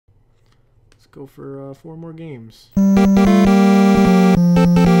go for 4 more games.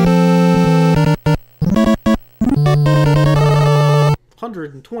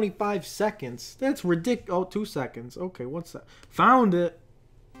 125 seconds. That's ridiculous. Oh, 2 seconds. Okay, what's that? Found it.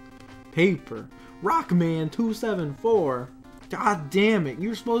 Paper. Rockman 274. God damn it.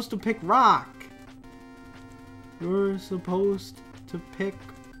 You're supposed to pick rock. You're supposed to pick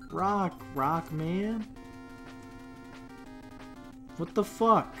rock, Rockman. What the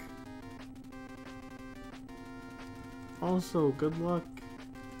fuck? Also, good luck.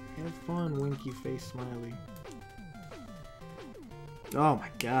 Have fun, winky face smiley. Oh my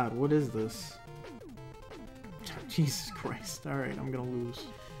god, what is this? Jesus Christ. Alright, I'm gonna lose.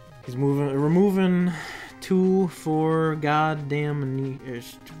 He's removing 2 for goddamn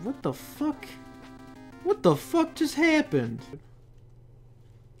ish. What the fuck? What the fuck just happened?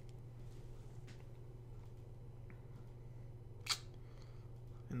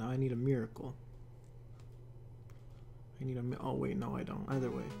 And now I need a miracle. I need a oh wait, no I don't. Either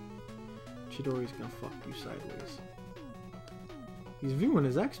way. Chidori's gonna fuck you sideways. He's viewing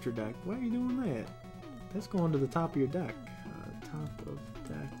his extra deck. Why are you doing that? That's going to the top of your deck. Top of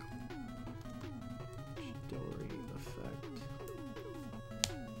deck. Chidori effect.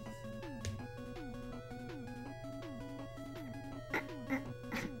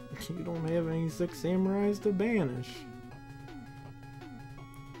 You don't have any 6 samurais to banish.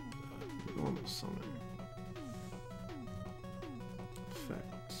 Normal summon.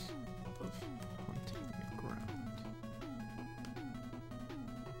 Effect of hunting ground.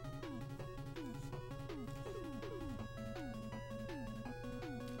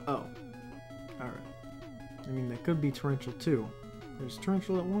 Oh. Alright. I mean, that could be Torrential too. There's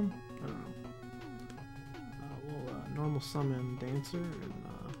Torrential at 1? I don't know. We'll normal summon Dancer and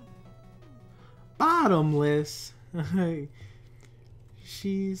Bottomless!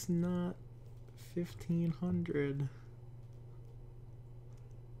 She's not 1500.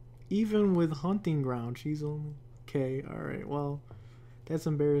 Even with Hunting Ground, she's only... Okay, alright, well, that's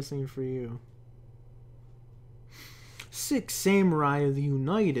embarrassing for you. 6 Samurai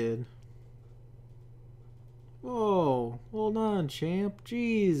United? Whoa, hold on, champ.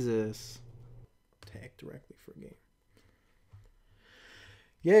 Jesus. Attack directly for game.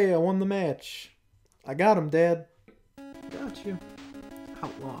 Yay, I won the match. I got him, Dad. Got you.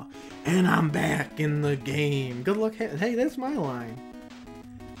 Outlaw. And I'm back in the game. Good luck. Hey, that's my line.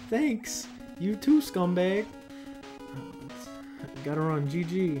 Thanks. You too, scumbag. Gotta run.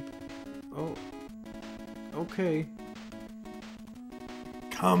 GG. Oh. Okay.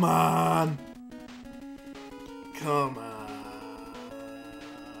 Come on. Come on.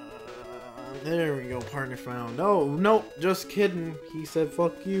 There we go, partner found. Oh, nope, just kidding. He said,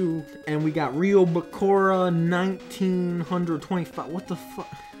 fuck you. And we got Rio Bakura 1925. What the fuck?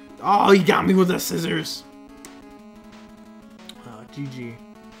 Oh, he got me with the scissors. GG.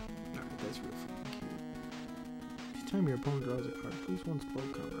 Alright, that's real fucking cute. Each time your opponent draws a card, please one spell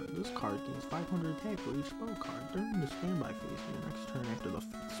counter. This card gains 500 attack for each spell card. During the standby phase of your next turn after the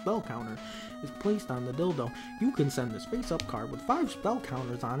spell counter is placed on the dildo, you can send this face-up card with 5 spell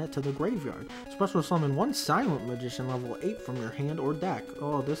counters on it to the graveyard. Special summon 1 Silent Magician level 8 from your hand or deck.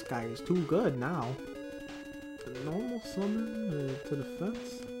 Oh, this guy is too good now. Normal summon to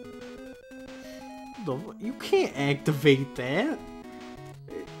defense? You can't activate that.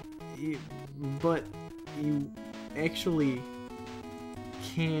 But you actually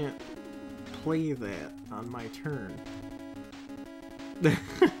can't play that on my turn.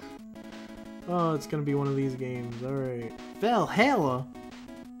 Oh, it's gonna be one of these games. Alright. Valhalla?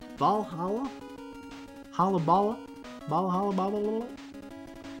 Valhalla? Halabala? Valhalla? Bala?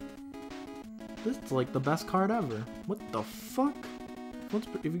 This is like the best card ever. What the fuck?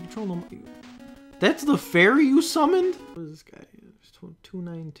 If you control them... That's the fairy you summoned? What is this guy?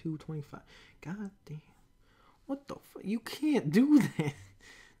 29225. God damn. What the fuck? You can't do that.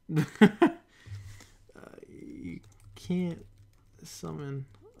 You can't summon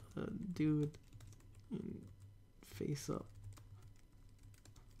a dude in face up.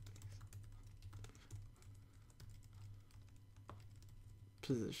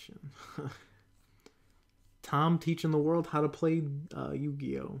 Position. Tom teaching the world how to play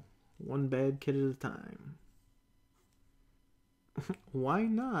Yu-Gi-Oh! One bad kid at a time. Why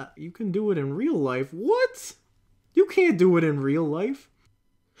not? You can do it in real life. What? You can't do it in real life.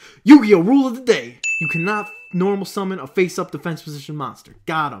 Yu-Gi-Oh! Rule of the day. You cannot normal summon a face-up defense position monster.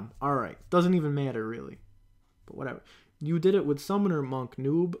 Got him. Alright. Doesn't even matter, really. But whatever. You did it with Summoner Monk,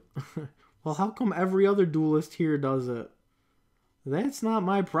 noob. Well, how come every other duelist here does it? That's not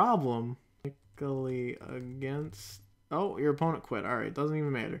my problem. Against Oh, your opponent quit. Alright, doesn't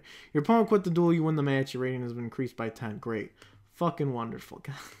even matter. Your opponent quit the duel, you win the match, your rating has been increased by 10. Great. Fucking wonderful.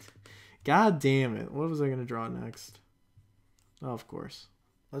 God damn it. What was I gonna draw next? Oh, of course.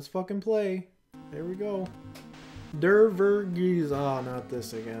 Let's fucking play. There we go. Dervergies. Oh, not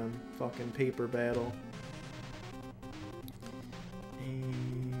this again. Fucking paper battle.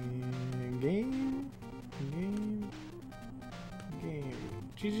 And game.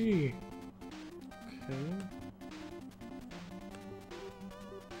 GG. Okay.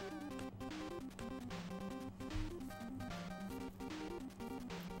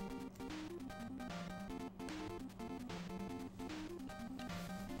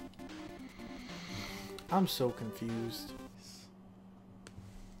 I'm so confused.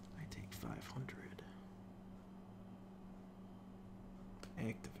 I take 500.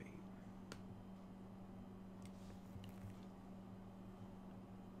 Activate.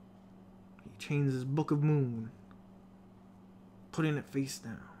 He changes his Book of Moon. Putting it face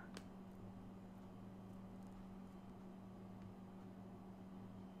down.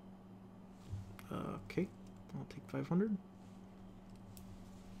 Okay, I'll take 500.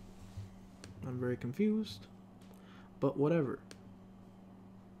 I'm very confused, but whatever.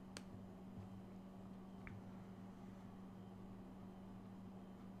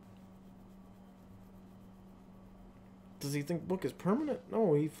 Does he think book is permanent?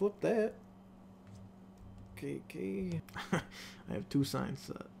 No, he flipped that. Okay. I have 2 signs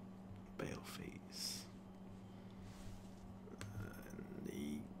set. Battle phase.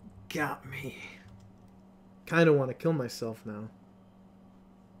 He got me. Kinda want to kill myself now.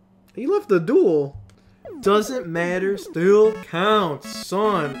 He left the duel. Doesn't matter, still counts,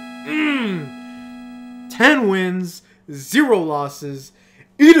 son. 10 wins, 0 losses.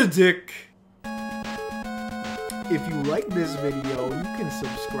 Eat a dick. If you like this video, you can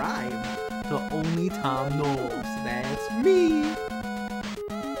subscribe to Only Tom Knows. That's me.